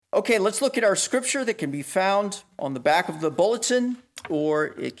Okay, let's look at our scripture that can be found on the back of the bulletin, or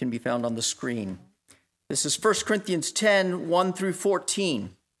it can be found on the screen. This is 1 Corinthians 10, 1 through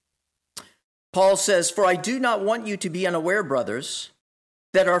 14. Paul says, "For I do not want you to be unaware, brothers,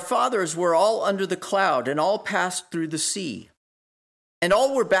 that our fathers were all under the cloud and all passed through the sea. And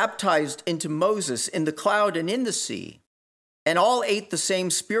all were baptized into Moses in the cloud and in the sea. And all ate the same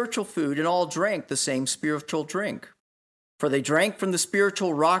spiritual food and all drank the same spiritual drink. For they drank from the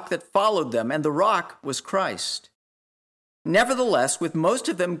spiritual rock that followed them, and the rock was Christ. Nevertheless, with most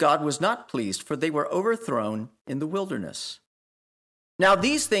of them God was not pleased, for they were overthrown in the wilderness. Now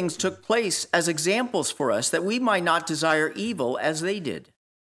these things took place as examples for us, that we might not desire evil as they did.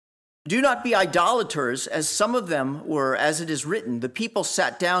 Do not be idolaters, as some of them were, as it is written, the people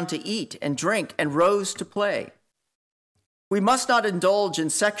sat down to eat and drink and rose to play. We must not indulge in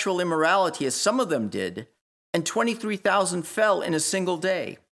sexual immorality, as some of them did, and 23,000 fell in a single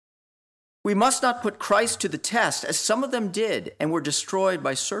day. We must not put Christ to the test, as some of them did and were destroyed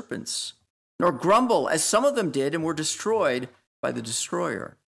by serpents, nor grumble, as some of them did and were destroyed by the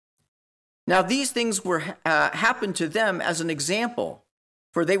destroyer. Now these things happened to them as an example,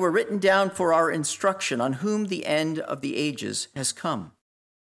 for they were written down for our instruction, on whom the end of the ages has come.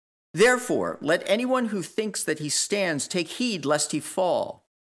 Therefore, let anyone who thinks that he stands take heed lest he fall.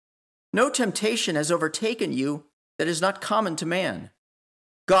 No temptation has overtaken you that is not common to man.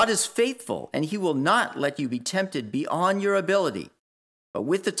 God is faithful, and he will not let you be tempted beyond your ability. But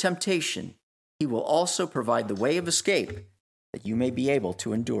with the temptation, he will also provide the way of escape, that you may be able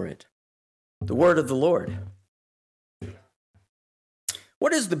to endure it." The word of the Lord.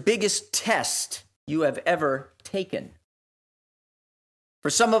 What is the biggest test you have ever taken? For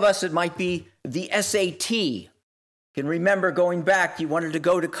some of us, it might be the SAT. You can remember going back, you wanted to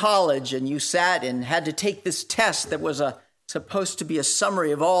go to college and you sat and had to take this test that was supposed to be a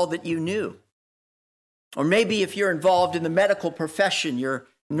summary of all that you knew. Or maybe if you're involved in the medical profession, your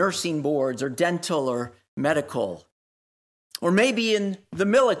nursing boards or dental or medical. Or maybe in the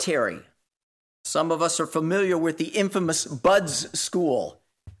military. Some of us are familiar with the infamous BUDS school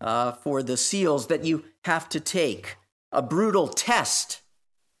for the SEALs that you have to take. A brutal test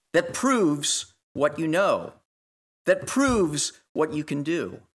that proves what you know, that proves what you can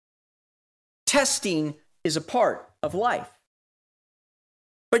do. Testing is a part of life.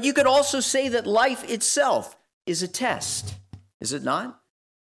 But you could also say that life itself is a test, is it not?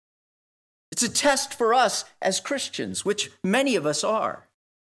 It's a test for us as Christians, which many of us are.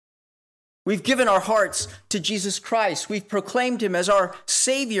 We've given our hearts to Jesus Christ. We've proclaimed him as our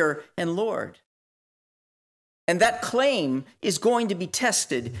Savior and Lord. And that claim is going to be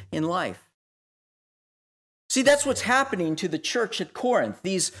tested in life. See, that's what's happening to the church at Corinth,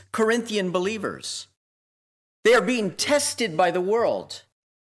 these Corinthian believers. They are being tested by the world,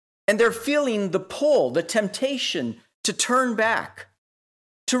 and they're feeling the pull, the temptation to turn back,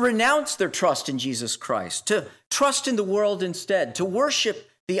 to renounce their trust in Jesus Christ, to trust in the world instead, to worship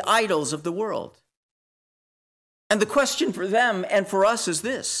the idols of the world. And the question for them and for us is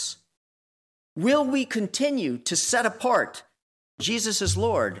this: will we continue to set apart Jesus as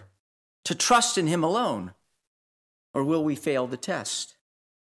Lord, to trust in him alone, or will we fail the test?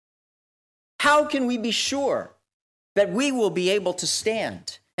 How can we be sure that we will be able to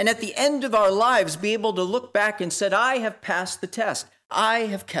stand and at the end of our lives be able to look back and say, I have passed the test, I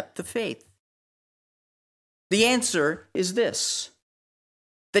have kept the faith? The answer is this: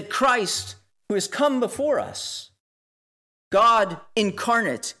 that Christ, who has come before us, God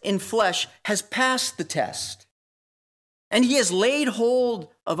incarnate in flesh, has passed the test, and he has laid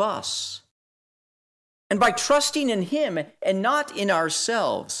hold of us. And by trusting in him and not in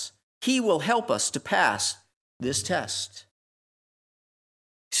ourselves, he will help us to pass this test.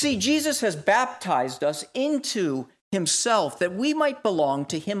 See, Jesus has baptized us into himself that we might belong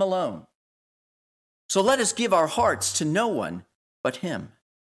to him alone. So let us give our hearts to no one but him.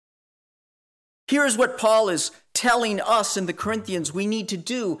 Here's what Paul is telling us in the Corinthians we need to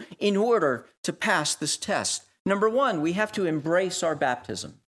do in order to pass this test. Number one, we have to embrace our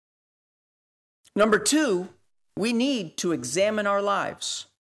baptism. Number two, we need to examine our lives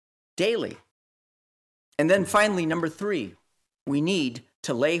daily. And then finally, number three, we need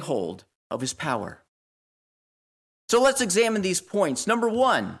to lay hold of his power. So let's examine these points. Number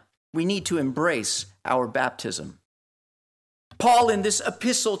one, we need to embrace our baptism. Paul, in this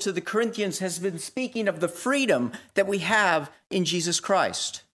epistle to the Corinthians, has been speaking of the freedom that we have in Jesus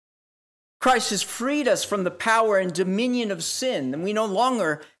Christ. Christ has freed us from the power and dominion of sin, and we no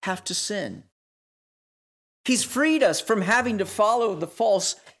longer have to sin. He's freed us from having to follow the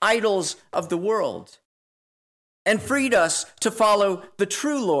false idols of the world. and freed us to follow the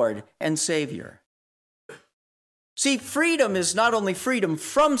true Lord and Savior. See, freedom is not only freedom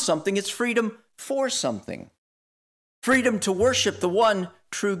from something, it's freedom for something. Freedom to worship the one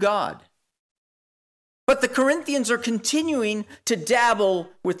true God. But the Corinthians are continuing to dabble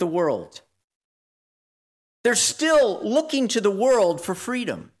with the world. They're still looking to the world for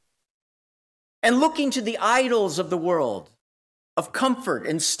freedom and looking to the idols of the world, of comfort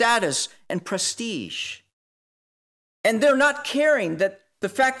and status and prestige. And they're not caring that the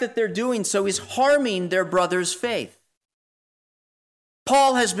fact that they're doing so is harming their brother's faith.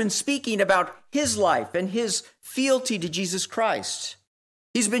 Paul has been speaking about his life and his fealty to Jesus Christ.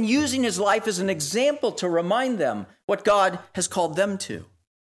 He's been using his life as an example to remind them what God has called them to.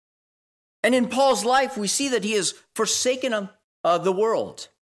 And in Paul's life, we see that he has forsaken the world.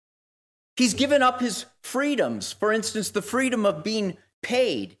 He's given up his freedoms, for instance, the freedom of being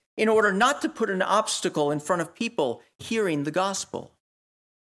paid, in order not to put an obstacle in front of people hearing the gospel.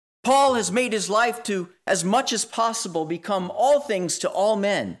 Paul has made his life to, as much as possible, become all things to all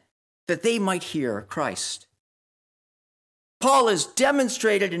men, that they might hear Christ. Paul has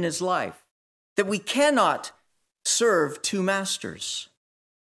demonstrated in his life that we cannot serve two masters.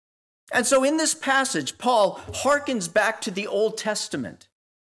 And so in this passage, Paul hearkens back to the Old Testament,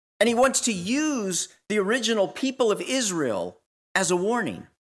 and he wants to use the original people of Israel as a warning.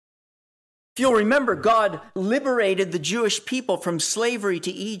 If you'll remember, God liberated the Jewish people from slavery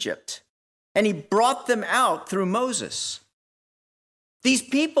to Egypt, and he brought them out through Moses. These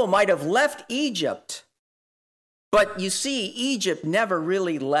people might have left Egypt, but you see, Egypt never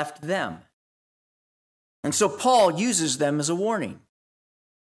really left them. And so Paul uses them as a warning.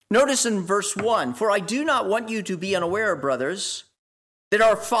 Notice in verse 1, "For I do not want you to be unaware, brothers, that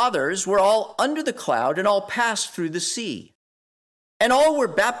our fathers were all under the cloud and all passed through the sea. And all were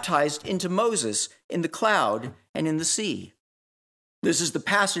baptized into Moses in the cloud and in the sea." This is the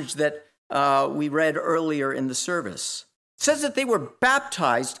passage that we read earlier in the service. It says that they were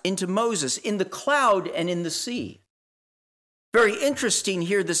baptized into Moses in the cloud and in the sea. Very interesting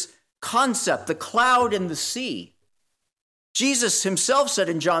here, this concept, the cloud and the sea. Jesus himself said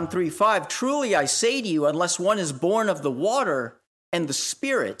in John 3:5, "Truly I say to you, unless one is born of the water and the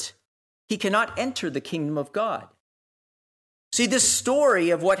Spirit, he cannot enter the kingdom of God." See, this story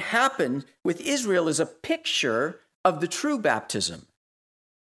of what happened with Israel is a picture of the true baptism.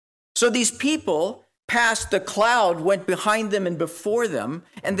 So these people passed, the cloud went behind them and before them,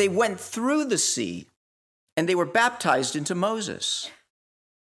 and they went through the sea, and they were baptized into Moses.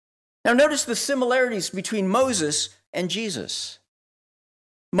 Now notice the similarities between Moses and Jesus.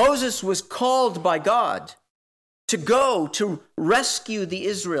 Moses was called by God to go to rescue the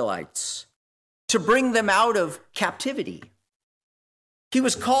Israelites, to bring them out of captivity. He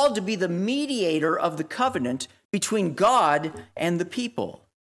was called to be the mediator of the covenant between God and the people.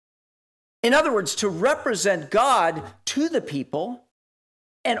 In other words, to represent God to the people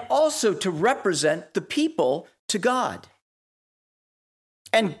and also to represent the people to God.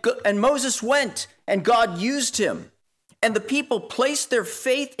 And Moses went, and God used him, and the people placed their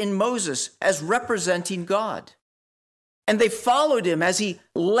faith in Moses as representing God. And they followed him as he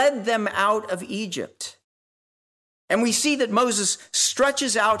led them out of Egypt. And we see that Moses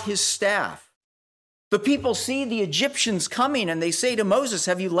stretches out his staff. The people see the Egyptians coming, and they say to Moses,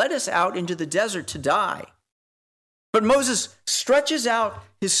 "Have you led us out into the desert to die?" But Moses stretches out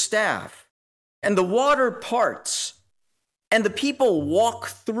his staff, and the water parts, and the people walk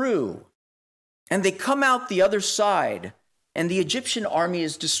through, and they come out the other side, and the Egyptian army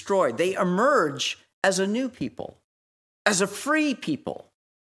is destroyed. They emerge as a new people, as a free people.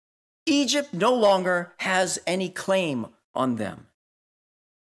 Egypt no longer has any claim on them.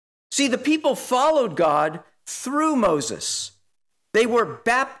 See, the people followed God through Moses. They were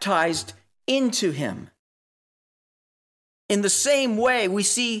baptized into him. In the same way, we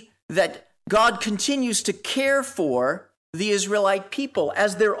see that God continues to care for the Israelite people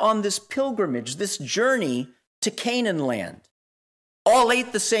as they're on this pilgrimage, this journey to Canaan land. All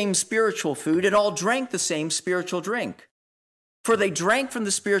ate the same spiritual food and all drank the same spiritual drink. For they drank from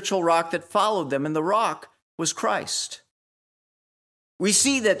the spiritual rock that followed them, and the rock was Christ. We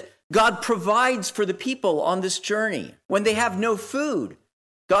see that God provides for the people on this journey. When they have no food,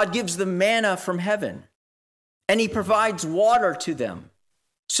 God gives them manna from heaven, and he provides water to them.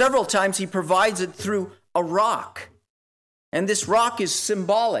 Several times he provides it through a rock, and this rock is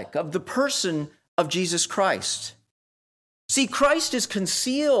symbolic of the person of Jesus Christ. See, Christ is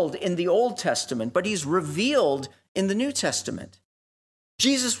concealed in the Old Testament, but he's revealed in the New Testament.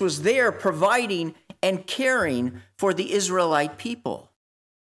 Jesus was there providing and caring for the Israelite people.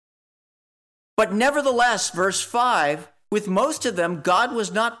 But nevertheless, verse 5, with most of them, God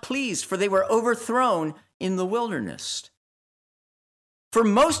was not pleased, for they were overthrown in the wilderness. For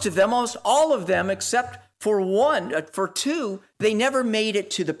most of them, almost all of them, except for two, they never made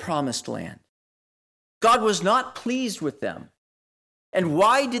it to the promised land. God was not pleased with them. And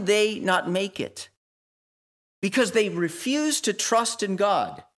why did they not make it? Because they refused to trust in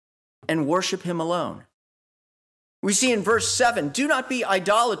God and worship him alone. We see in verse 7, do not be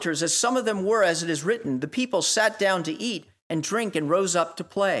idolaters, as some of them were, as it is written. The people sat down to eat and drink and rose up to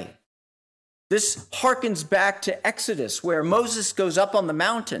play. This harkens back to Exodus, where Moses goes up on the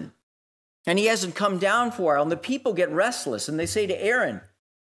mountain and he hasn't come down for a while, and the people get restless and they say to Aaron,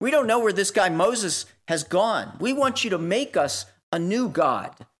 we don't know where this guy Moses has gone. We want you to make us a new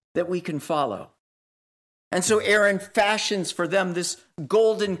God that we can follow. And so Aaron fashions for them this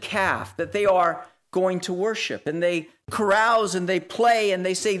golden calf that they are going to worship. And they carouse and they play and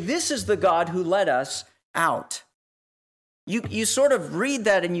they say, this is the God who led us out. You sort of read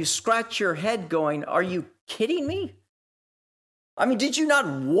that and you scratch your head going, are you kidding me? I mean, did you not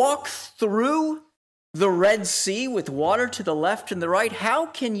walk through the Red Sea with water to the left and the right? How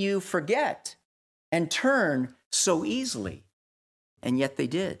can you forget and turn so easily? And yet they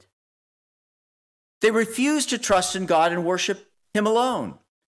did. They refused to trust in God and worship him alone.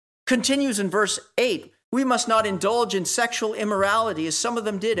 Continues in verse 8, we must not indulge in sexual immorality as some of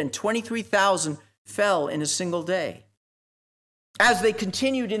them did, and 23,000 fell in a single day. As they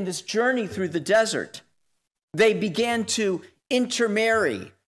continued in this journey through the desert, they began to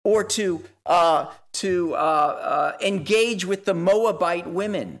intermarry or to engage with the Moabite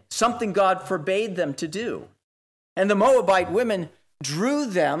women, something God forbade them to do. And the Moabite women drew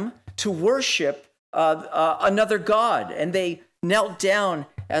them to worship another god, and they knelt down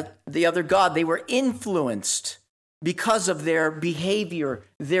at the other god. They were influenced because of their behavior,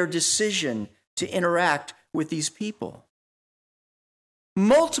 their decision to interact with these people.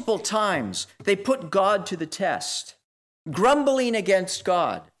 Multiple times they put God to the test, grumbling against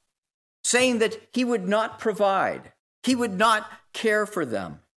God, saying that he would not provide, he would not care for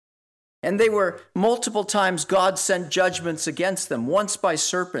them. And they were multiple times God sent judgments against them, once by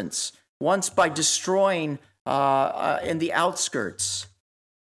serpents, once by destroying in the outskirts.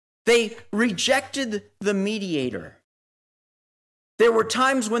 They rejected the mediator. There were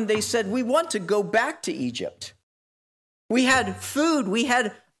times when they said, we want to go back to Egypt. We had food, we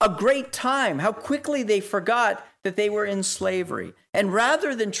had a great time. How quickly they forgot that they were in slavery. And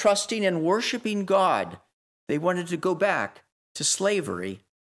rather than trusting and worshiping God, they wanted to go back to slavery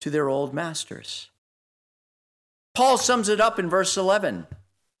to their old masters. Paul sums it up in verse 11.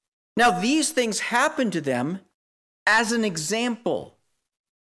 Now these things happened to them as an example.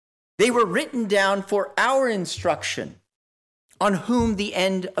 They were written down for our instruction, on whom the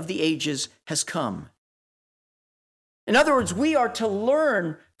end of the ages has come. In other words, we are to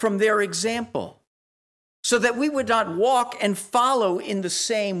learn from their example so that we would not walk and follow in the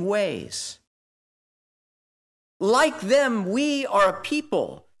same ways. Like them, we are a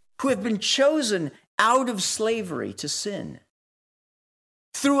people who have been chosen out of slavery to sin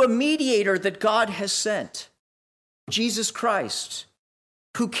through a mediator that God has sent, Jesus Christ,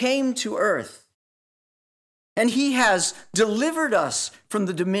 who came to earth. And he has delivered us from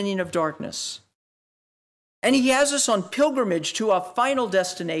the dominion of darkness. And he has us on pilgrimage to our final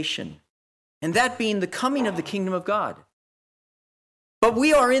destination, and that being the coming of the kingdom of God. But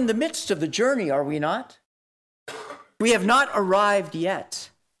we are in the midst of the journey, are we not? We have not arrived yet.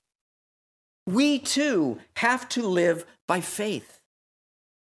 We too have to live by faith.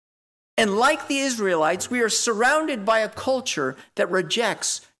 And like the Israelites, we are surrounded by a culture that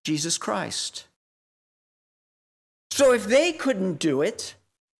rejects Jesus Christ. So if they couldn't do it,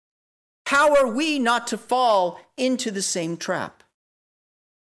 how are we not to fall into the same trap?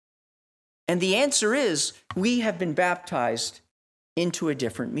 And the answer is, we have been baptized into a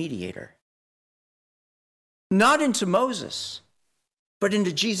different mediator. Not into Moses, but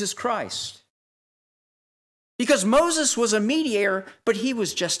into Jesus Christ. Because Moses was a mediator, but he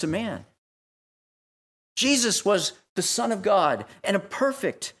was just a man. Jesus was the Son of God and a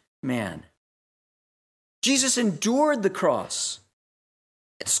perfect man. Jesus endured the cross,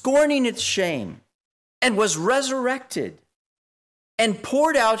 scorning its shame, and was resurrected and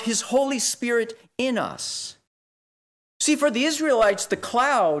poured out his Holy Spirit in us. See, for the Israelites, the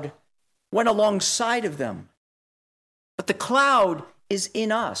cloud went alongside of them, but the cloud is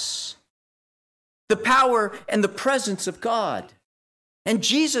in us, the power and the presence of God. And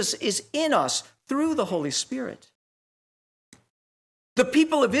Jesus is in us through the Holy Spirit. The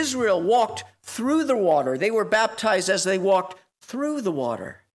people of Israel walked through the water. They were baptized as they walked through the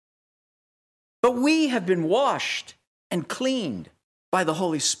water. But we have been washed and cleaned by the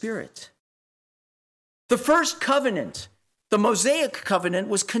Holy Spirit. The first covenant, the Mosaic covenant,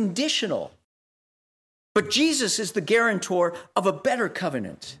 was conditional. But Jesus is the guarantor of a better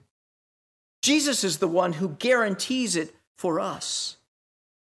covenant. Jesus is the one who guarantees it for us.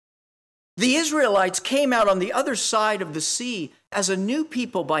 The Israelites came out on the other side of the sea as a new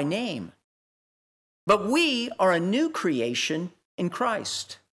people by name. But we are a new creation in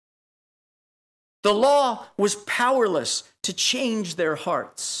Christ. The law was powerless to change their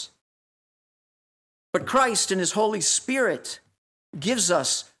hearts. But Christ and his Holy Spirit gives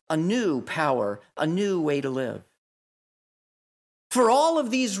us a new power, a new way to live. For all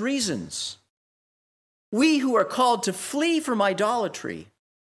of these reasons, we who are called to flee from idolatry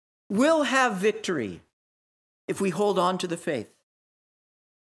will have victory if we hold on to the faith.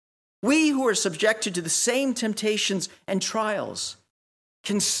 We who are subjected to the same temptations and trials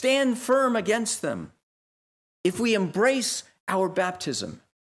can stand firm against them if we embrace our baptism,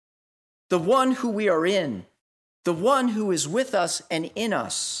 the one who we are in, the one who is with us and in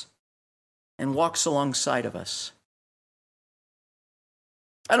us and walks alongside of us.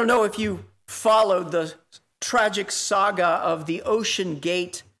 I don't know if you followed the tragic saga of the Ocean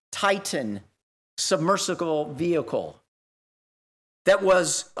Gate Titan submersible vehicle. That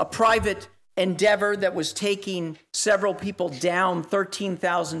was a private endeavor that was taking several people down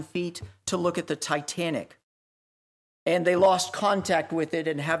 13,000 feet to look at the Titanic. And they lost contact with it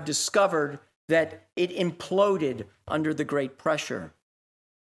and have discovered that it imploded under the great pressure.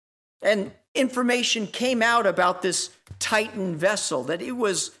 And information came out about this Titan vessel, that it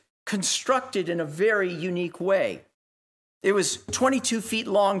was constructed in a very unique way. It was 22 feet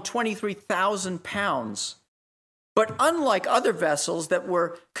long, 23,000 pounds. But unlike other vessels that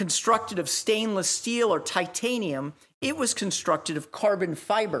were constructed of stainless steel or titanium, it was constructed of carbon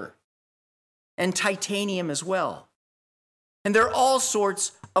fiber and titanium as well. And there are all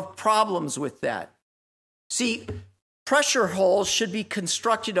sorts of problems with that. See, pressure hulls should be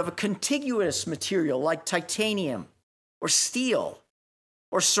constructed of a contiguous material like titanium or steel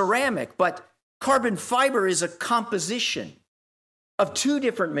or ceramic, but carbon fiber is a composition of two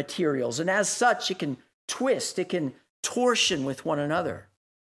different materials, and as such, it can twist, it can torsion with one another.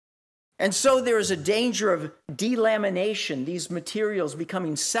 And so there is a danger of delamination, these materials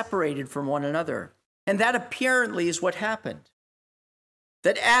becoming separated from one another. And that apparently is what happened.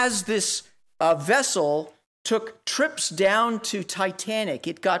 That as this vessel took trips down to Titanic,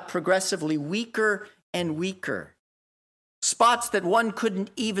 it got progressively weaker and weaker. Spots that one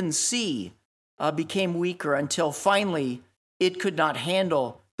couldn't even see became weaker until finally it could not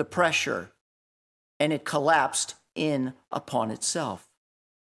handle the pressure and it collapsed in upon itself.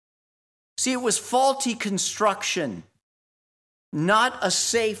 See, it was faulty construction, not a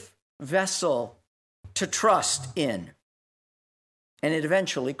safe vessel to trust in. And it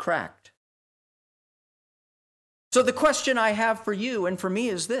eventually cracked. So the question I have for you and for me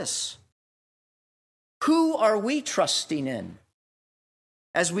is this: who are we trusting in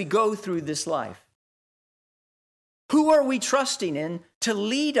as we go through this life? Who are we trusting in to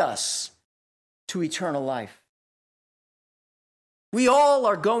lead us to eternal life? We all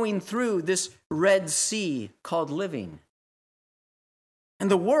are going through this Red Sea called living.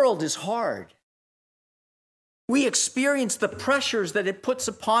 And the world is hard. We experience the pressures that it puts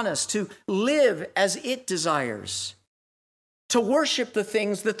upon us to live as it desires, to worship the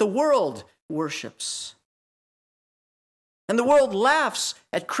things that the world worships. And the world laughs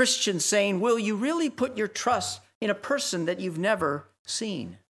at Christians saying, will you really put your trust in a person that you've never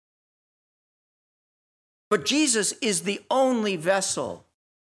seen? But Jesus is the only vessel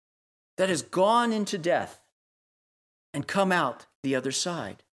that has gone into death and come out the other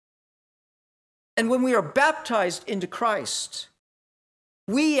side. And when we are baptized into Christ,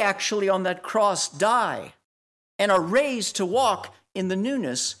 we actually on that cross die and are raised to walk in the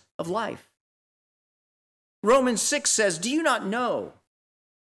newness of life. Romans 6 says, do you not know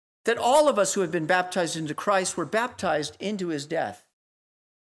that all of us who have been baptized into Christ were baptized into his death?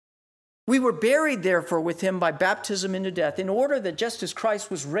 We were buried, therefore, with him by baptism into death, in order that just as Christ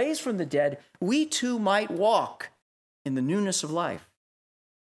was raised from the dead, we too might walk in the newness of life.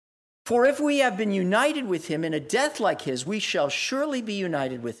 For if we have been united with him in a death like his, we shall surely be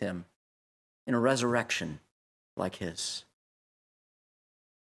united with him in a resurrection like his.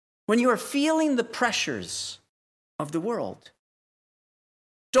 When you are feeling the pressures of the world,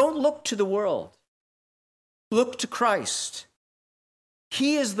 don't look to the world. Look to Christ.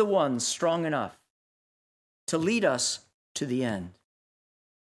 He is the one strong enough to lead us to the end.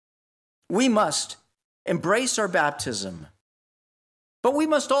 We must embrace our baptism, but we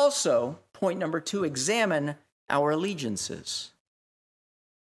must also point number 2, examine our allegiances.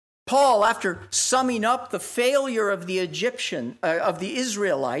 Paul, after summing up the failure of the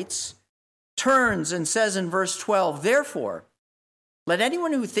Israelites, turns and says in verse 12, "Therefore, let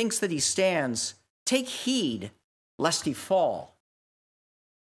anyone who thinks that he stands take heed lest he fall."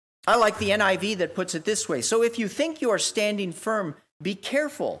 I like the NIV that puts it this way: "So if you think you are standing firm, be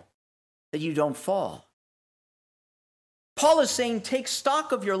careful that you don't fall." Paul is saying, take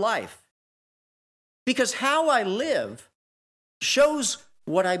stock of your life, because how I live shows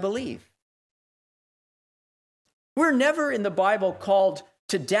what I believe. We're never in the Bible called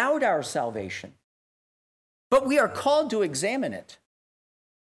to doubt our salvation, but we are called to examine it,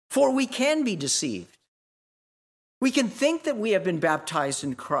 for we can be deceived. We can think that we have been baptized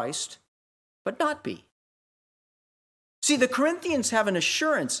in Christ, but not be. See, the Corinthians have an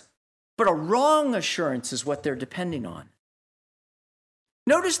assurance, but a wrong assurance is what they're depending on.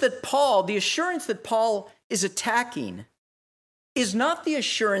 Notice that the assurance that Paul is attacking is not the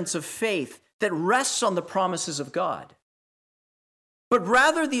assurance of faith that rests on the promises of God, but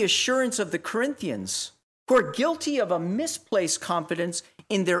rather the assurance of the Corinthians, who are guilty of a misplaced confidence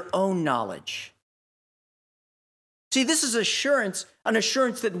in their own knowledge. See, this is an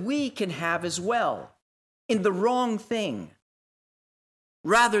assurance that we can have as well, in the wrong thing,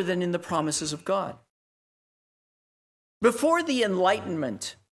 rather than in the promises of God. Before the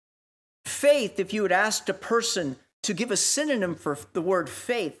Enlightenment, faith, if you had asked a person to give a synonym for the word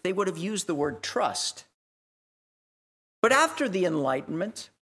faith, they would have used the word trust. But after the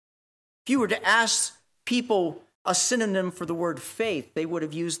Enlightenment, if you were to ask people a synonym for the word faith, they would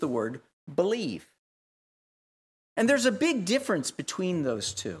have used the word believe. And there's a big difference between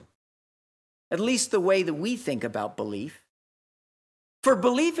those two, at least the way that we think about belief. For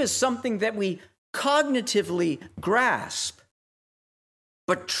belief is something that we cognitively grasp,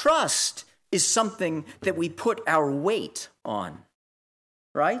 but trust is something that we put our weight on,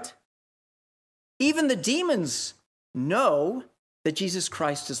 right? Even the demons know that Jesus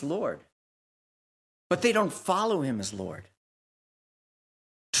Christ is Lord, but they don't follow him as Lord.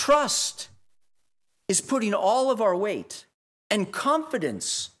 Trust is putting all of our weight and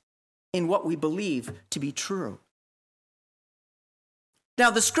confidence in what we believe to be true. Now,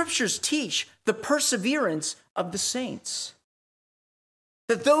 the scriptures teach the perseverance of the saints,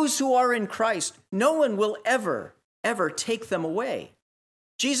 that those who are in Christ, no one will ever take them away.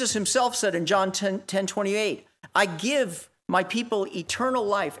 Jesus himself said in John 10:28, "I give my people eternal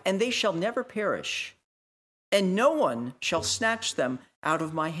life, and they shall never perish, and no one shall snatch them out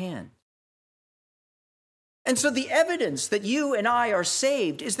of my hand." And so the evidence that you and I are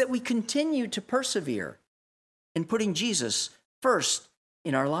saved is that we continue to persevere in putting Jesus first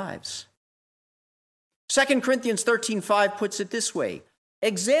in our lives. 2 Corinthians 13:5 puts it this way: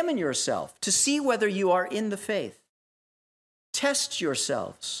 "Examine yourself to see whether you are in the faith. Test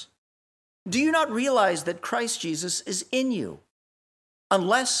yourselves. Do you not realize that Christ Jesus is in you?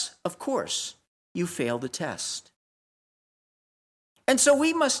 Unless, of course, you fail the test." And so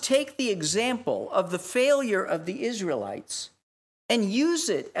we must take the example of the failure of the Israelites and use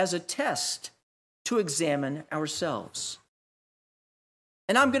it as a test to examine ourselves.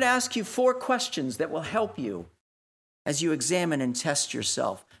 And I'm going to ask you 4 questions that will help you as you examine and test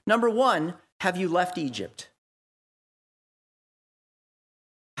yourself. Number 1, have you left Egypt?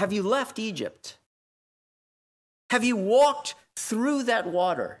 Have you left Egypt? Have you walked through that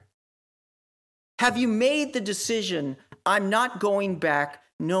water? Have you made the decision, I'm not going back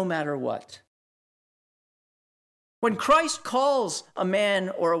no matter what? When Christ calls a man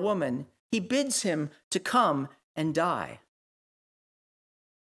or a woman, he bids him to come and die.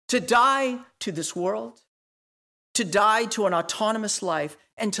 To die to this world, to die to an autonomous life,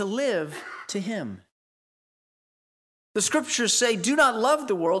 and to live to him. The scriptures say, "Do not love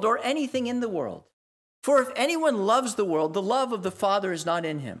the world or anything in the world. For if anyone loves the world, the love of the Father is not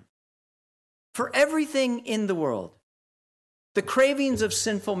in him. For everything in the world, the cravings of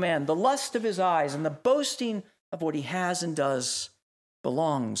sinful man, the lust of his eyes, and the boasting of what he has and does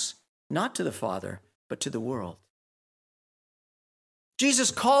belongs not to the Father, but to the world."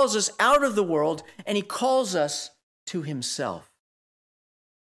 Jesus calls us out of the world, and he calls us to himself.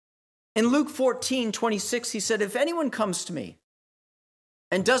 In Luke 14:26, he said, "If anyone comes to me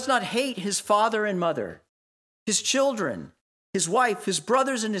and does not hate his father and mother, his children, his wife, his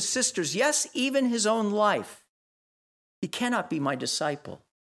brothers and his sisters, yes, even his own life, he cannot be my disciple."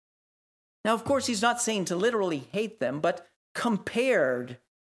 Now, of course, he's not saying to literally hate them, but compared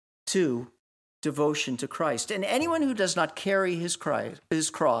to devotion to Christ. And anyone who does not carry his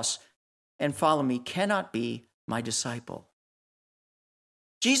cross and follow me cannot be my disciple.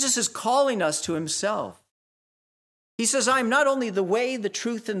 Jesus is calling us to himself. He says, I am not only the way, the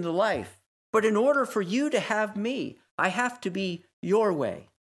truth, and the life, but in order for you to have me, I have to be your way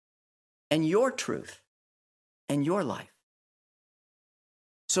and your truth and your life.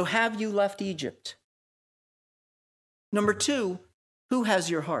 So have you left Egypt? Number 2, who has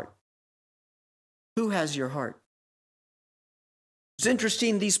your heart? Who has your heart? It's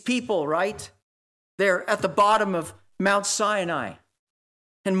interesting, these people, right? They're at the bottom of Mount Sinai,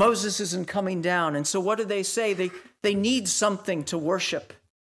 and Moses isn't coming down. And so what do they say? They need something to worship.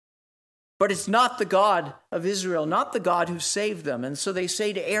 But it's not the God of Israel, not the God who saved them. And so they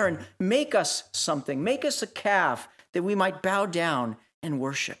say to Aaron, make us something, make us a calf that we might bow down and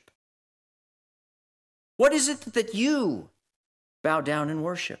worship. What is it that you bow down and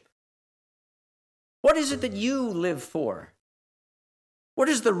worship? What is it that you live for? What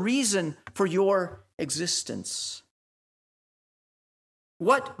is the reason for your existence?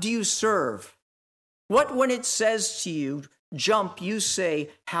 What do you serve? What, when it says to you, jump, you say,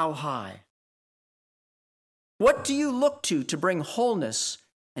 how high? What do you look to bring wholeness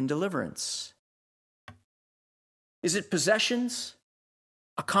and deliverance? Is it possessions,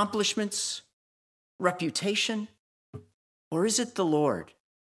 accomplishments, reputation, or is it the Lord?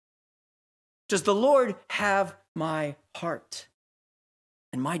 Does the Lord have my heart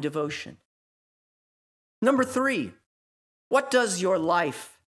and my devotion? Number 3, what does your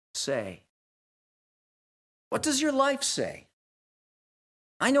life say? What does your life say?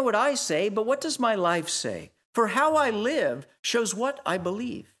 I know what I say, but what does my life say? For how I live shows what I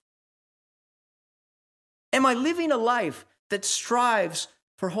believe. Am I living a life that strives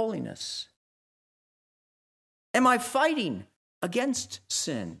for holiness? Am I fighting against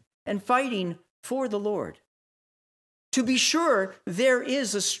sin and fighting for the Lord? To be sure, there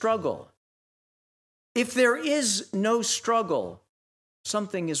is a struggle. If there is no struggle,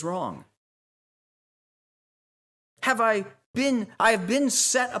 something is wrong. I have been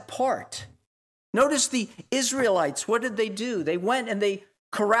set apart. Notice the Israelites, what did they do? They went and they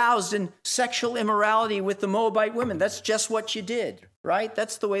caroused in sexual immorality with the Moabite women. That's just what you did, right?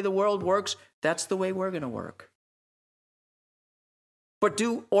 That's the way the world works. That's the way we're going to work. But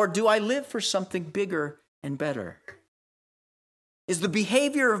do I live for something bigger and better? Is the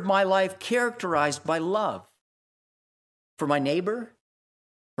behavior of my life characterized by love for my neighbor,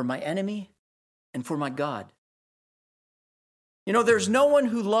 for my enemy, and for my God? You know, there's no one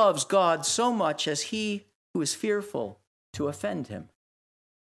who loves God so much as he who is fearful to offend him.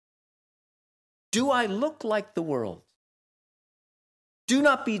 Do I look like the world? Do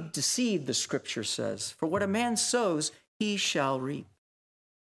not be deceived, the scripture says, for what a man sows, he shall reap.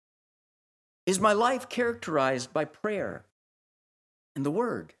 Is my life characterized by prayer and the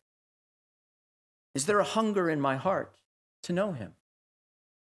word? Is there a hunger in my heart to know him?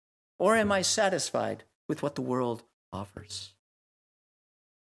 Or am I satisfied with what the world offers?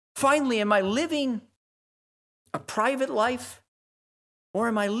 Finally, am I living a private life or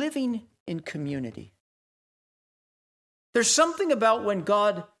am I living in community? There's something about when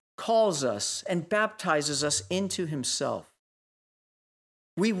God calls us and baptizes us into himself.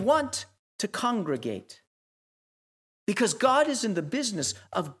 We want to congregate because God is in the business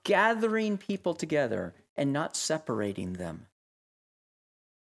of gathering people together and not separating them.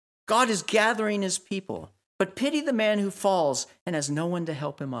 God is gathering his people, but pity the man who falls and has no one to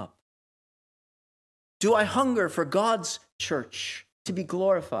help him up. Do I hunger for God's church to be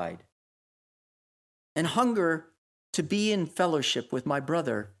glorified and hunger to be in fellowship with my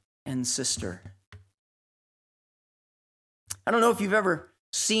brother and sister? I don't know if you've ever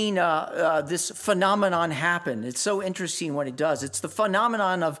seen this phenomenon happen. It's so interesting what it does. It's the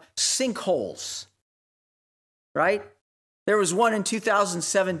phenomenon of sinkholes, right? There was one in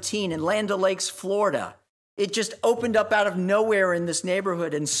 2017 in Land O'Lakes, Florida. It just opened up out of nowhere in this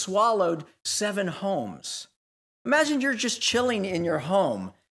neighborhood and swallowed 7 homes. Imagine you're just chilling in your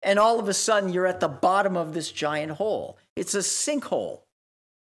home and all of a sudden you're at the bottom of this giant hole. It's a sinkhole.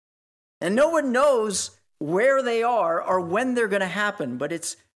 And no one knows where they are or when they're going to happen, but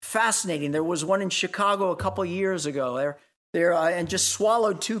it's fascinating. There was one in Chicago a couple years ago and just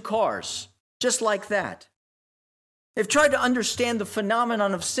swallowed 2 cars, just like that. They've tried to understand the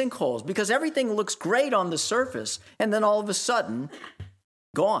phenomenon of sinkholes because everything looks great on the surface and then all of a sudden,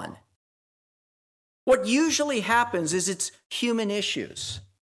 gone. What usually happens is it's human issues.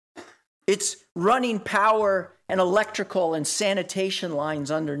 It's running power and electrical and sanitation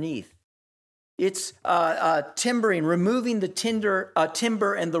lines underneath. It's timbering, removing the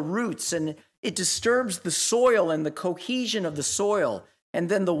timber and the roots, and it disturbs the soil and the cohesion of the soil. And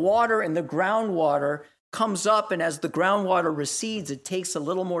then the water and the groundwater comes up, and as the groundwater recedes, it takes a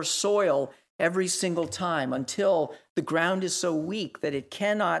little more soil every single time until the ground is so weak that it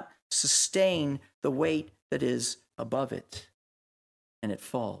cannot sustain the weight that is above it, and it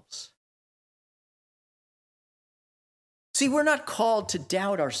falls. See, we're not called to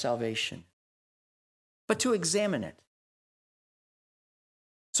doubt our salvation, but to examine it.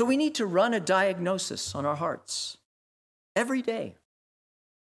 So we need to run a diagnosis on our hearts every day.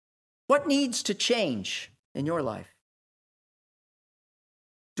 What needs to change in your life?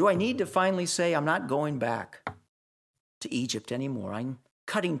 Do I need to finally say, I'm not going back to Egypt anymore? I'm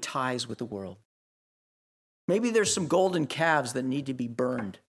cutting ties with the world. Maybe there's some golden calves that need to be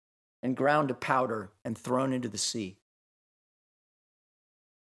burned and ground to powder and thrown into the sea.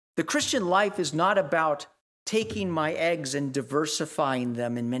 The Christian life is not about taking my eggs and diversifying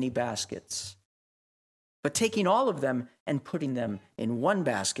them in many baskets, but taking all of them and putting them in one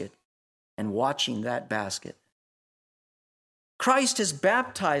basket and watching that basket. Christ has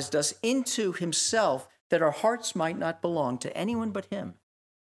baptized us into himself that our hearts might not belong to anyone but him.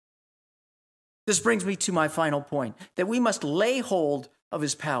 This brings me to my final point, that we must lay hold of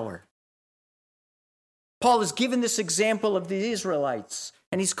his power. Paul has given this example of the Israelites,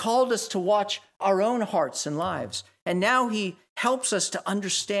 and he's called us to watch our own hearts and lives. And now he helps us to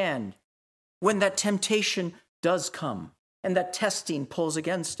understand when that temptation does come and that testing pulls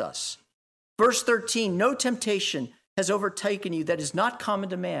against us. Verse 13, no temptation has overtaken you that is not common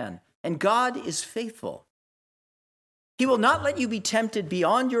to man, and God is faithful. He will not let you be tempted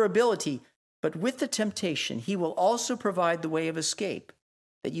beyond your ability, but with the temptation, he will also provide the way of escape,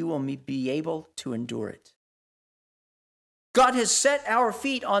 that you will be able to endure it. God has set our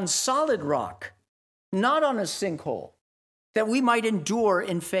feet on solid rock, not on a sinkhole, that we might endure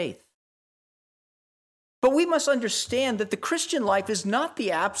in faith. But we must understand that the Christian life is not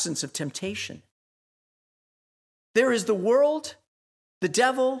the absence of temptation. There is the world, the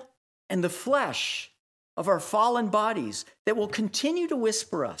devil, and the flesh of our fallen bodies that will continue to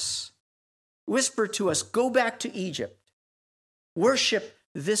whisper to us, go back to Egypt, worship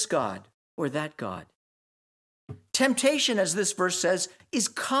this God or that God. Temptation, as this verse says, is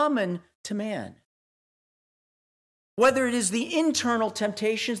common to man. Whether it is the internal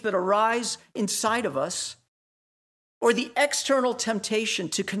temptations that arise inside of us or the external temptation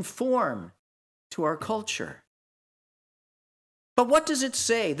to conform to our culture. But what does it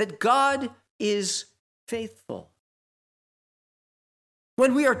say? That God is faithful.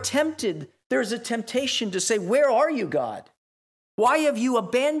 When we are tempted, there is a temptation to say, where are you, God? Why have you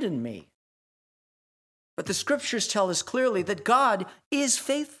abandoned me? But the scriptures tell us clearly that God is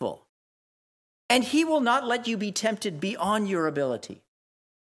faithful, and he will not let you be tempted beyond your ability.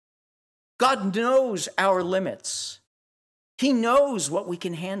 God knows our limits. He knows what we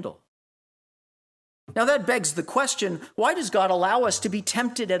can handle. Now that begs the question, why does God allow us to be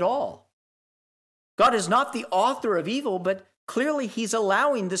tempted at all? God is not the author of evil, but clearly he's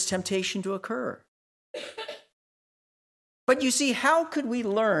allowing this temptation to occur. But you see, how could we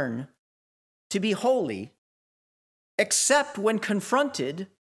learn to be holy except when confronted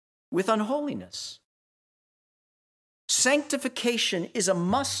with unholiness? Sanctification is a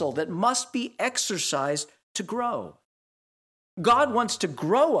muscle that must be exercised to grow. God wants to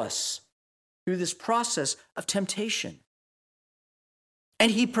grow us through this process of temptation.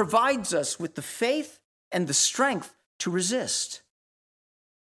 And he provides us with the faith and the strength to resist.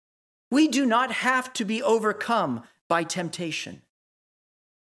 We do not have to be overcome by temptation.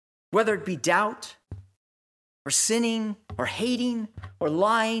 Whether it be doubt, or sinning, or hating, or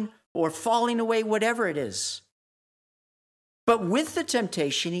lying, or falling away, whatever it is. But with the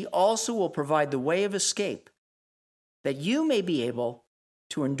temptation, he also will provide the way of escape, that you may be able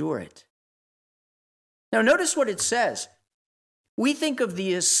to endure it. Now notice what it says. We think of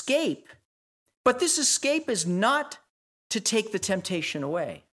the escape, but this escape is not to take the temptation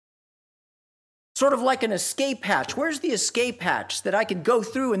away. Sort of like an escape hatch. Where's the escape hatch that I can go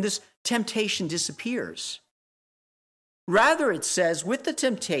through and this temptation disappears? Rather, it says, with the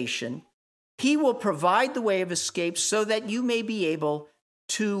temptation, he will provide the way of escape so that you may be able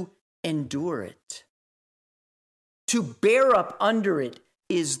to endure it. To bear up under it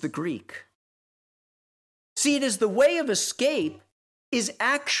is the Greek. See, it is the way of escape is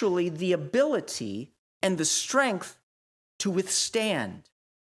actually the ability and the strength to withstand,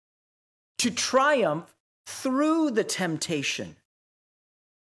 to triumph through the temptation.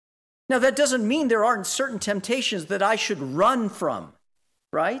 Now, that doesn't mean there aren't certain temptations that I should run from,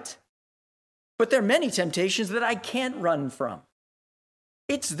 right? But there are many temptations that I can't run from.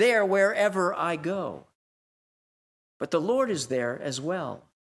 It's there wherever I go. But the Lord is there as well.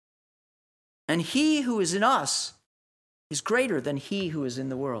 And he who is in us is greater than he who is in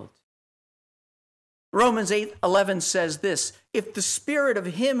the world. Romans 8:11 says this, if the spirit of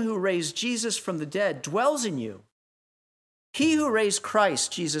him who raised Jesus from the dead dwells in you, he who raised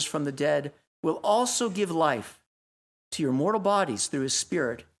Christ Jesus from the dead will also give life to your mortal bodies through his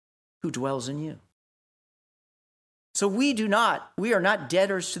spirit who dwells in you. So we are not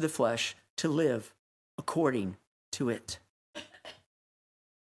debtors to the flesh to live according to it.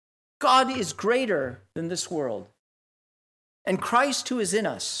 God is greater than this world. And Christ who is in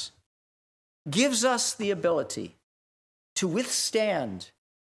us gives us the ability to withstand,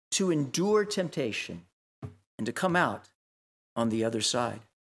 to endure temptation, and to come out on the other side.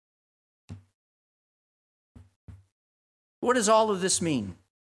 What does all of this mean?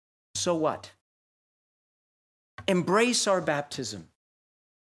 So what? Embrace our baptism.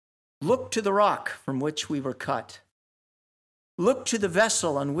 Look to the rock from which we were cut. Look to the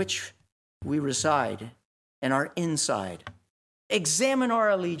vessel on which we reside and are inside. Examine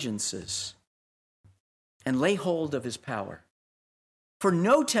our allegiances and lay hold of his power. For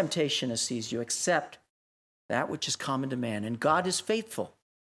no temptation has seized you except that which is common to man, and God is faithful.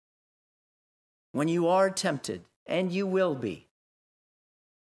 When you are tempted, and you will be,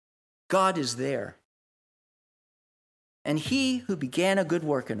 God is there. And he who began a good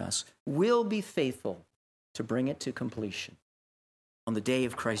work in us will be faithful to bring it to completion on the day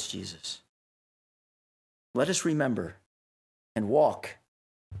of Christ Jesus. Let us remember and walk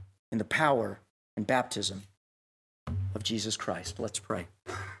in the power and baptism of Jesus Christ. Let's pray.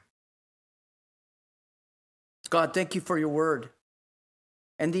 God, thank you for your word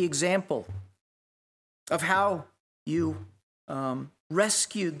and the example of how you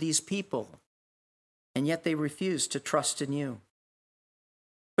rescued these people, and yet they refused to trust in you.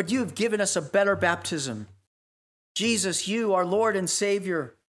 But you have given us a better baptism. Jesus, you, our Lord and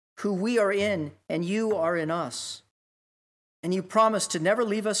Savior, who we are in, and you are in us. And you promise to never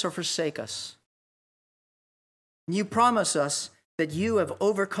leave us or forsake us. And you promise us that you have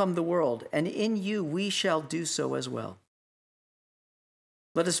overcome the world, and in you we shall do so as well.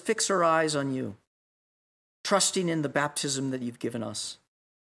 Let us fix our eyes on you, trusting in the baptism that you've given us.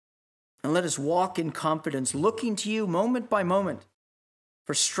 And let us walk in confidence, looking to you moment by moment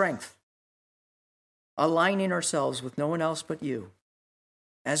for strength, aligning ourselves with no one else but you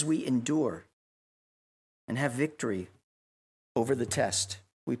as we endure and have victory over the test.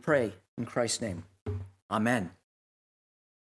 We pray in Christ's name. Amen.